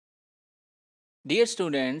Dear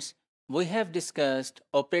students, we have discussed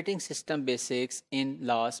operating system basics in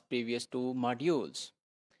last previous two modules.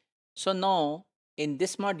 So now in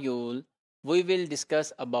this module, we will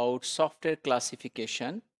discuss about software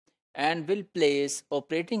classification and will place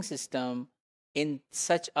operating system in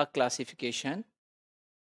such a classification.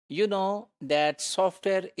 You know that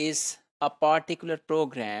software is a particular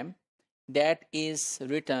program that is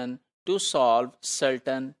written to solve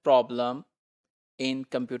certain problem in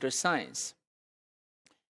computer science.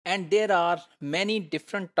 And there are many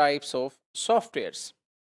different types of softwares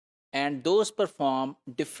and those perform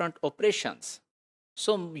different operations.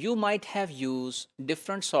 So you might have used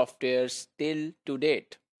different softwares till to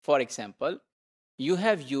date. For example, you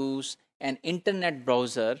have used an internet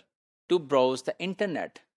browser to browse the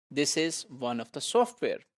internet. This is one of the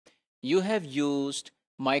software. You have used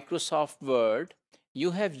Microsoft Word, you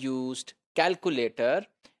have used calculator,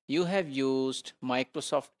 you have used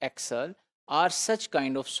Microsoft Excel, are such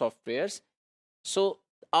kind of softwares. So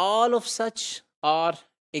all of such are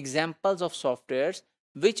examples of softwares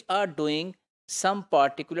which are doing some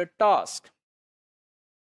particular task.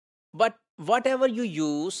 But whatever you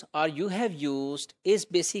use or you have used is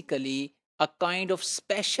basically a kind of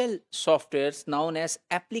special softwares known as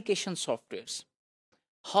application softwares.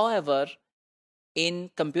 However,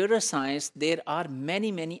 in computer science, there are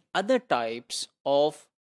many other types of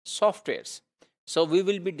softwares. So we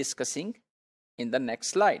will be discussing in the next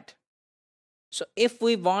slide. So if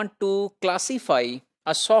we want to classify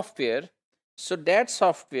a software, so that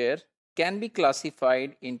software can be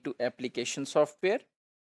classified into application software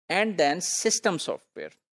and then system software.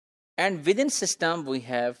 And within system, we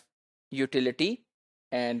have utility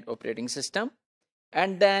and operating system.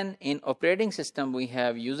 And then in operating system, we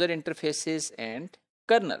have user interfaces and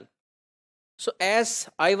kernel. So as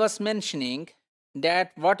I was mentioning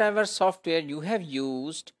that whatever software you have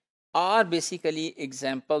used are basically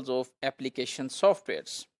examples of application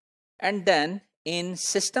softwares. And then in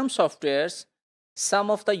system softwares, some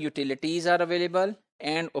of the utilities are available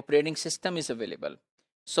and operating system is available.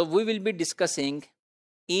 So we will be discussing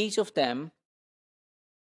each of them,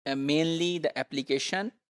 mainly the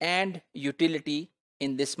application and utility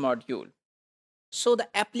in this module. So the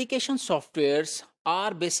application softwares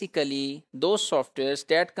are basically those softwares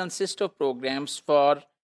that consist of programs for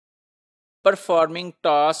performing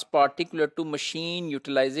tasks particular to machine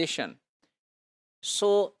utilization.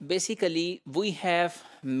 So basically we have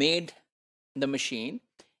made the machine,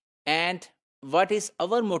 and what is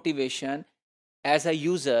our motivation as a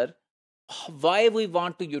user, why we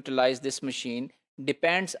want to utilize this machine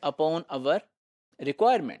depends upon our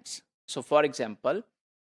requirements. So for example,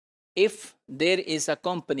 if there is a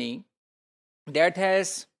company that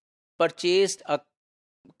has purchased a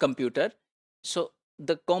computer, so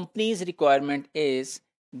the company's requirement is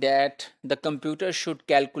that the computer should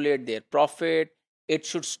calculate their profit, it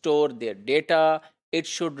should store their data, it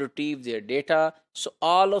should retrieve their data. So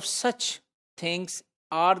all of such things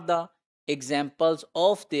are the examples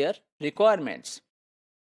of their requirements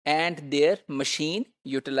and their machine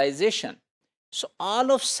utilization. So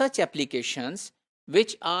all of such applications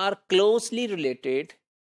which are closely related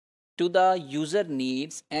to the user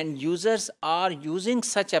needs and users are using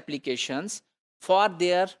such applications for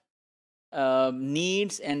their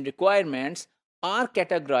needs and requirements are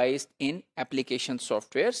categorized in application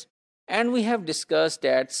softwares. And we have discussed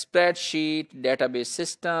that spreadsheet, database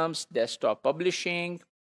systems, desktop publishing,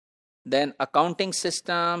 then accounting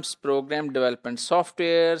systems, program development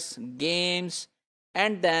softwares, games,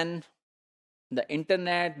 and then the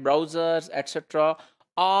internet, browsers, etc.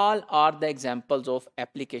 all are the examples of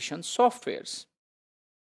application softwares.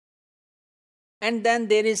 And then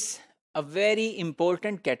there is a very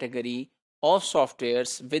important category of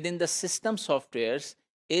softwares within the system softwares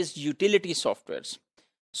is utility softwares.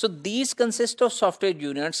 So these consist of software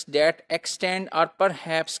units that extend or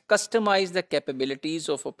perhaps customize the capabilities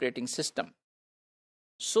of operating system.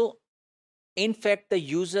 So in fact, the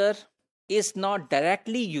user is not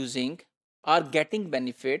directly using or getting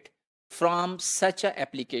benefit from such an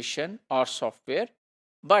application or software,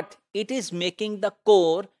 but it is making the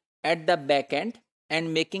core at the back end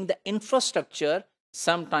and making the infrastructure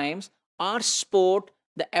sometimes or support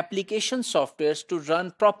the application softwares to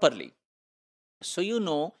run properly. So you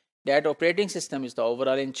know that operating system is the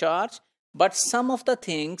overall in charge, but some of the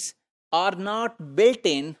things are not built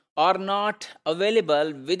in or not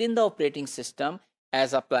available within the operating system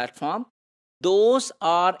as a platform. Those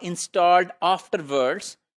are installed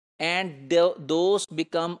afterwards, and those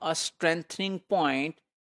become a strengthening point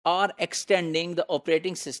or extending the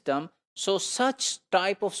operating system. So such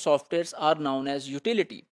type of softwares are known as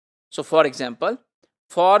utility. So for example,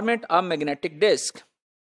 format a magnetic disk,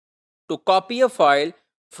 to copy a file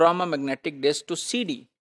from a magnetic disk to CD.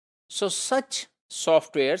 So such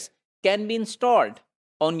softwares can be installed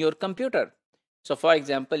on your computer. So for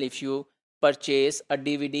example, if you purchase a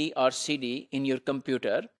DVD or CD in your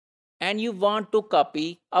computer and you want to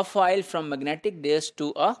copy a file from magnetic disk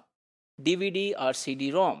to a DVD or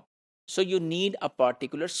CD-ROM, so you need a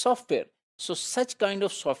particular software. So such kind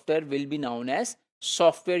of software will be known as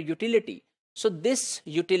software utility. So this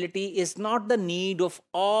utility is not the need of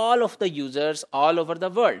all of the users all over the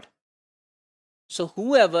world. So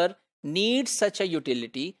whoever needs such a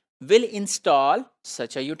utility will install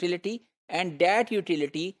such a utility, and that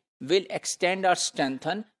utility will extend or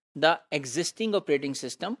strengthen the existing operating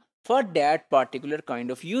system for that particular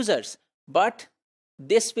kind of users. But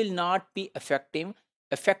this will not be affecting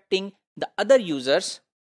the other users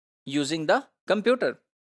using the computer.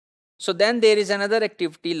 So then there is another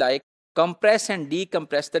activity like compress and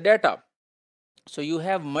decompress the data. So you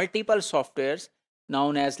have multiple softwares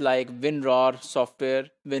known as like WinRAR software,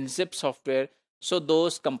 WinZip software. So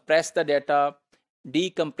those compress the data,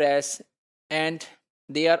 decompress, and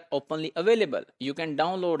they are openly available. You can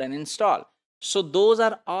download and install. So those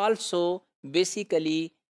are also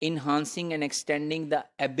basically enhancing and extending the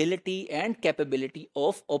ability and capability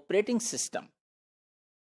of operating system.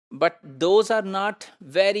 But those are not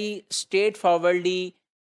very straightforwardly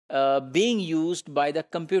being used by the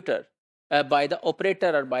computer, by the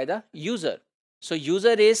operator or by the user. So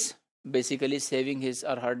user is basically saving his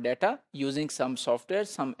or her data using some software,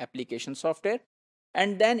 some application software.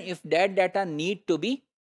 And then if that data need to be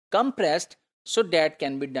compressed, so that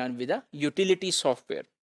can be done with a utility software.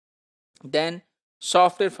 Then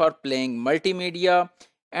software for playing multimedia,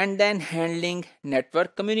 and then handling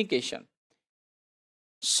network communication.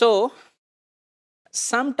 So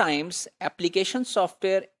sometimes application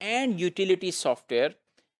software and utility software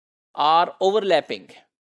are overlapping,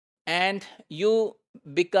 and you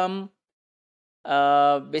become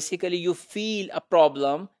basically you feel a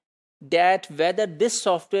problem that whether this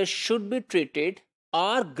software should be treated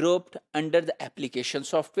or grouped under the application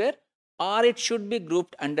software, or it should be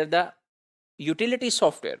grouped under the utility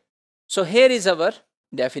software. So here is our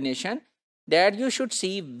definition, that you should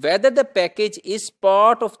see whether the package is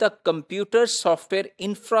part of the computer software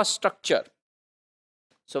infrastructure.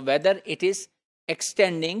 So whether it is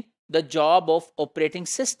extending the job of operating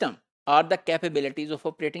system or the capabilities of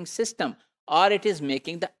operating system, or it is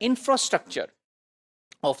making the infrastructure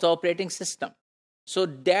of the operating system. So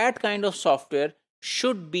that kind of software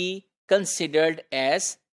should be considered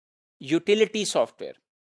as utility software.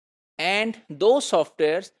 And those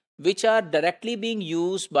softwares which are directly being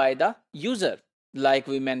used by the user, like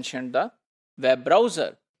we mentioned the web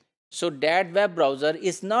browser. So that web browser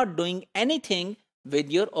is not doing anything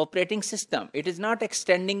with your operating system. It is not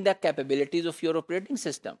extending the capabilities of your operating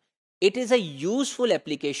system. It is a useful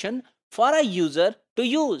application for a user to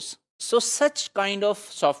use. So such kind of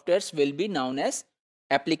softwares will be known as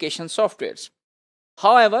application softwares.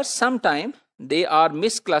 However, sometimes they are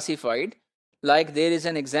misclassified. Like there is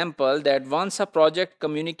an example that once a project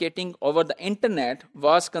communicating over the internet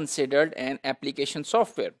was considered an application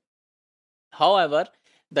software. However,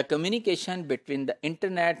 the communication between the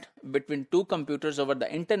internet, between two computers over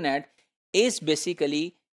the internet, is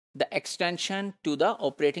basically the extension to the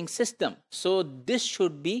operating system. So this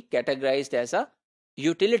should be categorized as a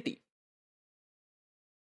utility.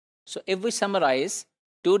 So if we summarize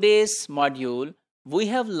today's module, we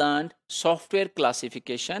have learned software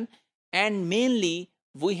classification, and mainly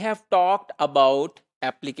we have talked about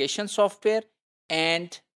application software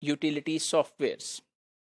and utility softwares.